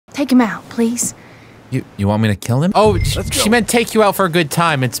Take him out, please. You want me to kill him? Oh, she meant take you out for a good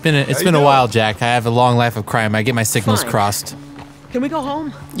time. It's been a while, Jack. I have a long life of crime. I get my signals crossed. Can we go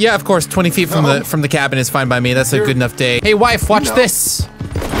home? Yeah, of course. 20 feet from the cabin is fine by me. That's a good enough day. Hey, wife, watch this.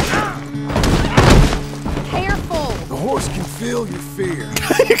 Careful. The horse can feel your fear.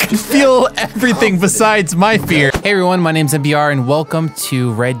 You can feel everything besides my fear. Hey everyone, my name's eMBeaR and welcome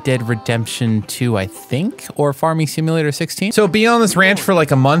to Red Dead Redemption 2, I think, or Farming Simulator 16. So being on this ranch for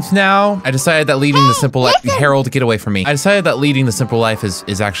like a month now, I decided that leading the simple life— Harold, get away from me. I decided that leading the simple life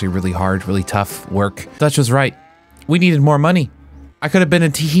is actually really hard, really tough work. Dutch was right. We needed more money. I could have been a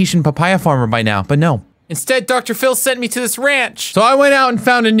Tahitian papaya farmer by now, but no. Instead, Dr. Phil sent me to this ranch. So I went out and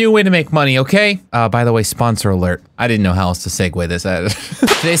found a new way to make money, okay? By the way, sponsor alert. I didn't know how else to segue this.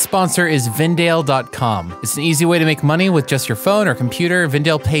 Today's sponsor is Vindale.com. It's an easy way to make money with just your phone or computer.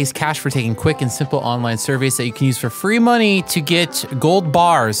 Vindale pays cash for taking quick and simple online surveys that you can use for free money to get gold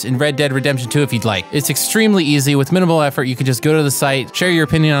bars in Red Dead Redemption 2 if you'd like. It's extremely easy. With minimal effort, you can just go to the site, share your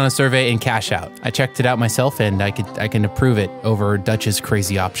opinion on a survey, and cash out. I checked it out myself, and I can approve it over Dutch's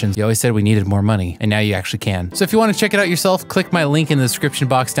crazy options. He always said we needed more money, and now you actually can. So if you want to check it out yourself, click my link in the description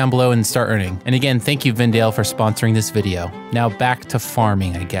box down below and start earning. And again, thank you Vindale for sponsoring this video. Now back to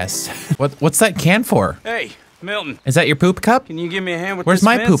farming, I guess. What's that can for? Hey, Milton. Is that your poop cup? Can you give me a hand with Where's this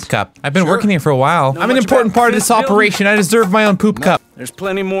my fence? poop cup? I've been Sure. working here for a while. Know I'm an much important about part of fence this building? operation. I deserve my own poop cup. There's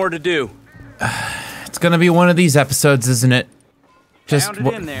plenty more to do. It's gonna be one of these episodes, isn't it? Just Pound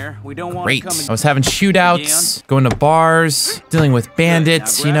it in there. We don't want great. to come and I was having shootouts, going to bars, dealing with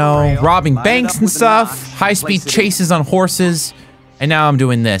bandits, you know, robbing banks and stuff, high-speed chases on horses, and now I'm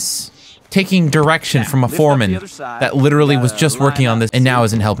doing this. Taking direction from a foreman that literally was just working on this and now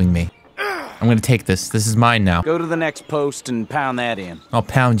isn't helping me. I'm gonna take this. This is mine now. Go to the next post and pound that in. I'll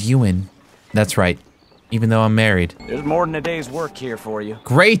pound you in. That's right. Even though I'm married. There's more than a day's work here for you.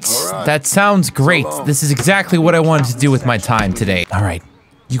 Great. That sounds great. This is exactly what I wanted to do with my time today. All right.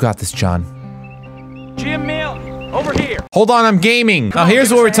 You got this, John. Jim Milton, over here. Hold on, I'm gaming. Now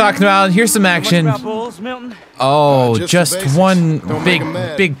here's what we're talking about. Here's some action. About bulls, Milton? Oh, Just just the basics. one Don't make 'em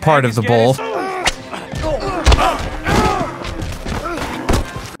mad. big part of the bowl.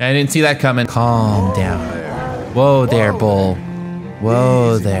 I didn't see that coming. Calm down. Whoa there, bull.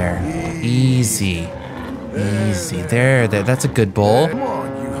 Whoa there. Easy. Easy. There. That's a good bull. Come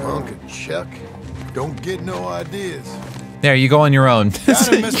on, you hunk of chuck. Don't get no ideas. There, you go on your own.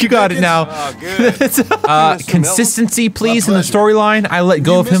 Mr. You got it now. Consistency, please, in the storyline. I let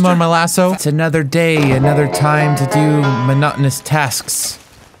go of him on my lasso. It's another day, another time to do monotonous tasks.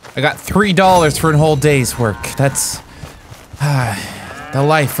 I got $3 for a whole day's work. That's the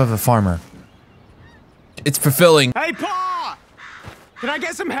life of a farmer. It's fulfilling. Hey, Pa! Can I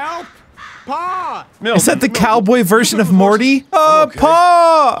get some help? Pa! Is that the cowboy version of Morty? okay.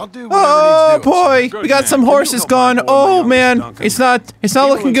 Pa! I'll do whatever needs boy, doing. we got some horses gone. Oh man, it's not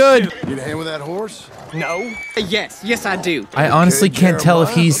looking good. Need a hand with that horse? No. Yes, I do. I honestly can't tell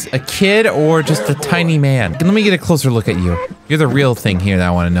if he's a kid or just a tiny man. Let me get a closer look at you. You're the real thing here that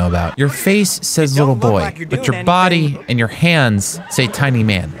I want to know about. Your face says little don't look boy, like you're but doing your body anything. and your hands say tiny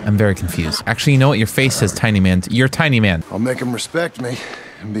man. I'm very confused. Actually, you know what? Your face says tiny man. You're tiny man. I'll make him respect me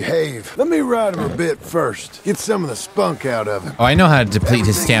and behave. Let me ride him a bit first. Get some of the spunk out of him. Oh, I know how to deplete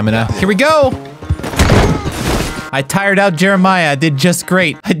his stamina. Here we go. I tired out Jeremiah. I did just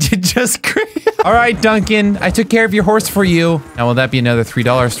great. All right, Duncan. I took care of your horse for you. Now, will that be another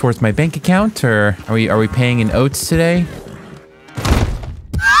 $3 towards my bank account, or are we paying in oats today?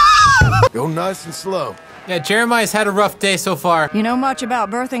 Go nice and slow. Yeah, Jeremiah's had a rough day so far. You know much about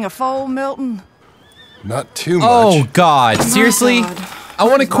birthing a foal, Milton? Not too much. Oh God! Seriously? God. I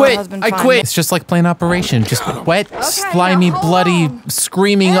want to Where's my quit. husband I find quit. me? It's just like playing Operation. Just wet, slimy, now hold bloody, on.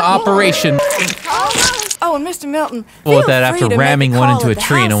 screaming Now hold Operation. Oh, and Mr. Milton, Well, with feel that free after to ramming make a one call into at a the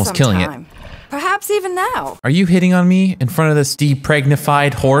tree and house almost killing it. sometime. Perhaps even now. Are you hitting on me in front of this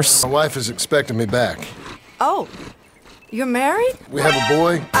depregnified horse? My wife is expecting me back. Oh, you're married? We have a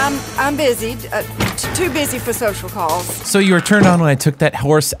boy. I'm busy. Too busy for social calls. So you were turned on when I took that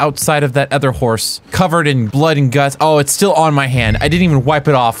horse outside of that other horse, covered in blood and guts. Oh, it's still on my hand. I didn't even wipe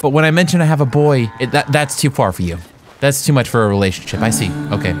it off. But when I mentioned I have a boy, that's too far for you. That's too much for a relationship. I see.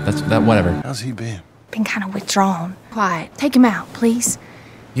 Okay, that whatever. How's he been? Been kind of withdrawn. Quiet. Take him out, please.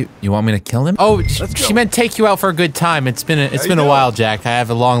 You want me to kill him? Oh, she meant take you out for a good time. It's been a while, Jack. I have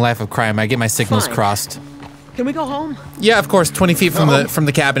a long life of crime. I get my signals crossed. Can we go home? Yeah, of course. 20 feet from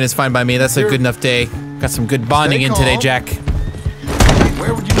the cabin is fine by me. That's a good enough day. Got some good bonding in today, Jack.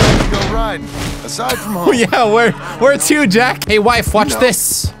 Where would you like to go riding? Aside from home. Oh yeah, where to, Jack? Hey, wife, watch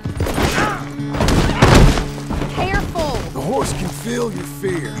this. Careful. The horse can feel feel your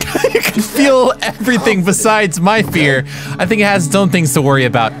fear. You can feel everything besides my fear. I think it has its own things to worry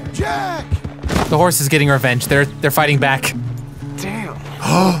about. Jack! The horse is getting revenge. They're fighting back. Damn.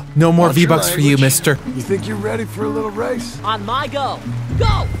 No more Watch your V-Bucks for you, language. mister. You think you're ready for a little race? On my go. Go!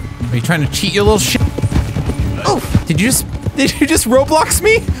 Are you trying to cheat, you little shit? Oh, did you just Roblox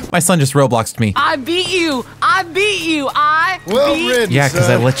me? My son just Robloxed me. I beat you. I beat you. Well beat ridden, Yeah, because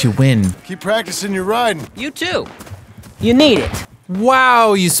I son. let you win. Keep practicing your riding. you too. You need it.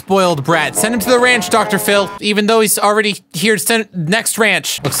 Wow, you spoiled brat. Send him to the ranch, Dr. Phil. Even though he's already here to send next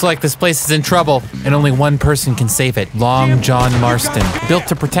ranch. Looks like this place is in trouble, and only one person can save it. Long John Marston, built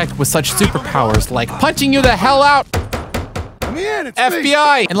to protect with such superpowers like punching you the hell out. Man, it's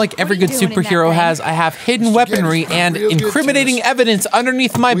FBI! And like every What are good you doing in that superhero thing? has, I have hidden weaponry and real good incriminating to us. evidence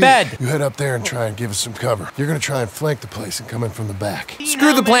underneath my me. bed. You head up there and try and give us some cover. You're gonna try and flank the place and come in from the back.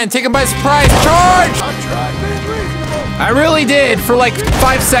 Screw the plan, take him by surprise, charge! I tried being reasonable. I really did, for like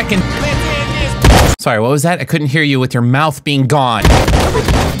 5 seconds. Sorry, what was that? I couldn't hear you with your mouth being gone.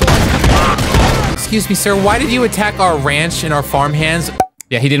 Excuse me, sir, why did you attack our ranch and our farmhands?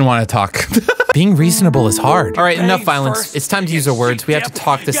 Yeah, he didn't want to talk. Being reasonable is hard. All right, enough violence. It's time to use our words. We have to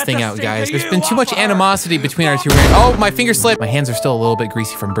talk this thing out, guys. There's been too much animosity between our two ranches. Oh, my finger slipped. My hands are still a little bit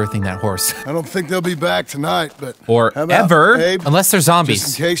greasy from birthing that horse. I don't think they'll be back tonight, but Or how about, ever, Abe? unless they're zombies.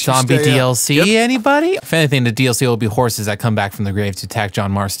 Just in case you Zombie stay out. DLC, anybody? If anything, the DLC will be horses that come back from the grave to attack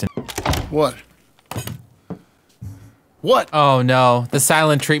John Marston. What? What? Oh no, the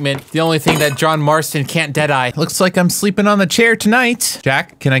silent treatment. The only thing that John Marston can't deadeye. Looks like I'm sleeping on the chair tonight.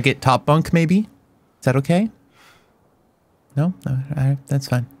 Jack, can I get top bunk maybe? Is that okay? No? All right, that's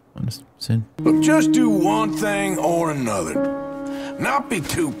fine. I'll just sit. Look, just do one thing or another. Not be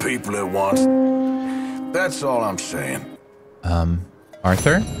two people at once. That's all I'm saying.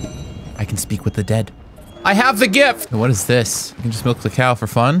 Arthur? I can speak with the dead. I have the gift! What is this? You can just milk the cow for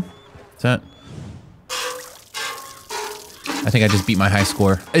fun? Is that... I think I just beat my high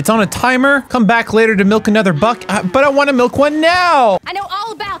score. It's on a timer. Come back later to milk another buck. But I want to milk one now. I know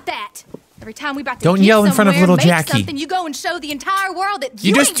all about that. Every time we about to Don't get yell in front of somewhere, little make Jackie. something, you go and show the entire world that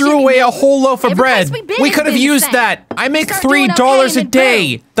You just ain't threw Jimmy away a Milton. whole loaf of Every bread. place we've been We has could have been the used same. that. I make Start doing $3 okay a and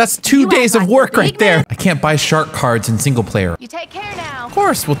day. boom. That's 2 You act days of like work the right big there. man. I can't buy shark cards in single player. You take care now. Of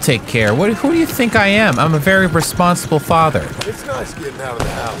course we'll take care. Who do you think I am? I'm a very responsible father. It's nice getting out of the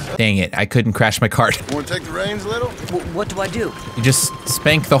house. Dang it, I couldn't crash my cart. Want to take the reins, little? What do I do? You just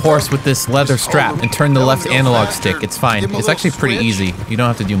spank the horse with this leather strap and turn the left analog stick. It's fine. It's actually pretty easy. You don't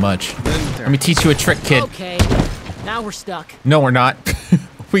have to do much. Let me teach you a trick, kid. Okay. Now we're stuck. No, we're not.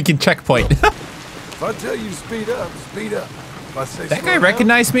 We can checkpoint. If I tell you to speed up, speed up. If I say That slow guy down,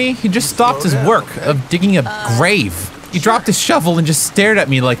 recognized me. He just stopped his Slow down, work okay? of digging a grave. He dropped his shovel and just stared at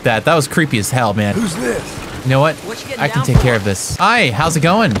me like that. That was creepy as hell, man. Who's this? You know what? What you getting I can down take for? care of this. Hi, how's it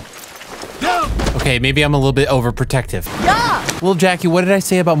going? Okay, maybe I'm a little bit overprotective. Yeah! Well, Jackie, what did I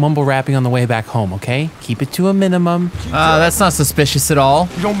say about mumble rapping on the way back home, okay? Keep it to a minimum. That's not suspicious at all.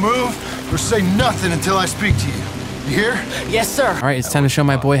 You don't move or say nothing until I speak to you. You hear? Yes, sir. All right, it's time to show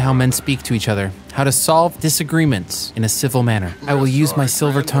my boy how men speak to each other. How to solve disagreements in a civil manner. I will use my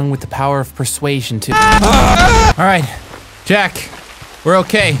silver tongue with the power of persuasion to... All right, Jack, we're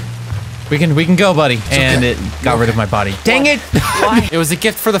okay. We can go, buddy. And it got rid of my body. Dang it! It was a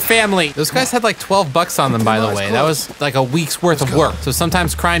gift for the family. Those guys had like 12 bucks on them, by the way. That was like a week's worth of work. So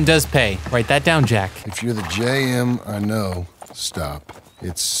sometimes crime does pay. Write that down, Jack. If you're the JM I know, stop.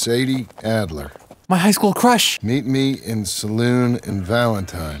 It's Sadie Adler. My high school crush. Meet me in Saloon in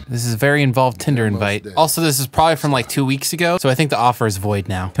Valentine. This is a very involved Tinder invite. Also, this is probably from like 2 weeks ago, so I think the offer is void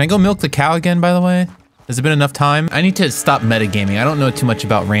now. Can I go milk the cow again, by the way? Has it been enough time? I need to stop metagaming. I don't know too much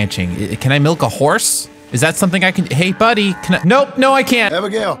about ranching. Can I milk a horse? Is that something I can? Hey, buddy, can I? Nope, no, I can't.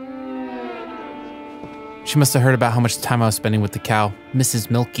 Abigail. She must have heard about how much time I was spending with the cow.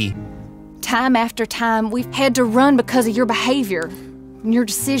 Mrs. Milky. Time after time, we've had to run because of your behavior and your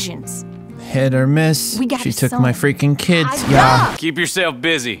decisions. Hit or miss. We got She a took son. my freaking kids. I Yeah. know. Keep yourself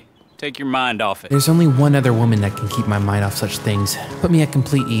busy. Take your mind off it. There's only one other woman that can keep my mind off such things. Put me at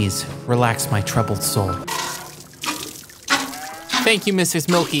complete ease. Relax my troubled soul. Thank you, Mrs.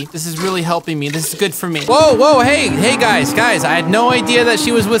 Milky. This is really helping me. This is good for me. Whoa, hey guys, I had no idea that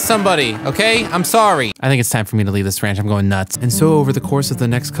she was with somebody, okay? I'm sorry. I think it's time for me to leave this ranch. I'm going nuts. And so over the course of the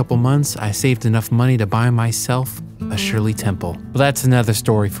next couple months, I saved enough money to buy myself a Shirley Temple. But that's another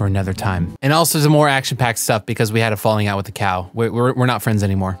story for another time. And also some more action-packed stuff because we had a falling out with the cow. We're not friends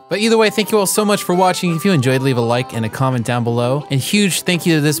anymore. But either way, thank you all so much for watching. If you enjoyed, leave a like and a comment down below. And huge thank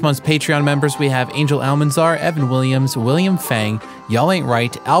you to this month's Patreon members. We have Angel Almanzar, Evan Williams, William Fang, Y'all Ain't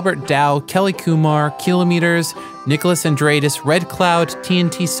Right, Albert Dow, Kelly Kumar, Kilometers, Nicholas Andradis, Red Cloud,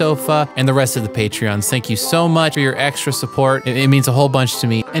 TNT Sofa, and the rest of the Patreons. Thank you so much for your extra support. It means a whole bunch to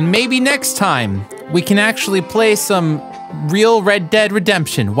me. And maybe next time we can actually play some real Red Dead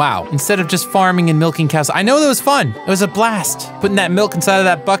Redemption. Wow. Instead of just farming and milking cows. I know that was fun. It was a blast. Putting that milk inside of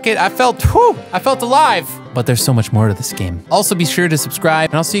that bucket, I felt alive. But there's so much more to this game. Also be sure to subscribe,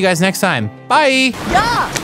 and I'll see you guys next time. Bye. Yeah.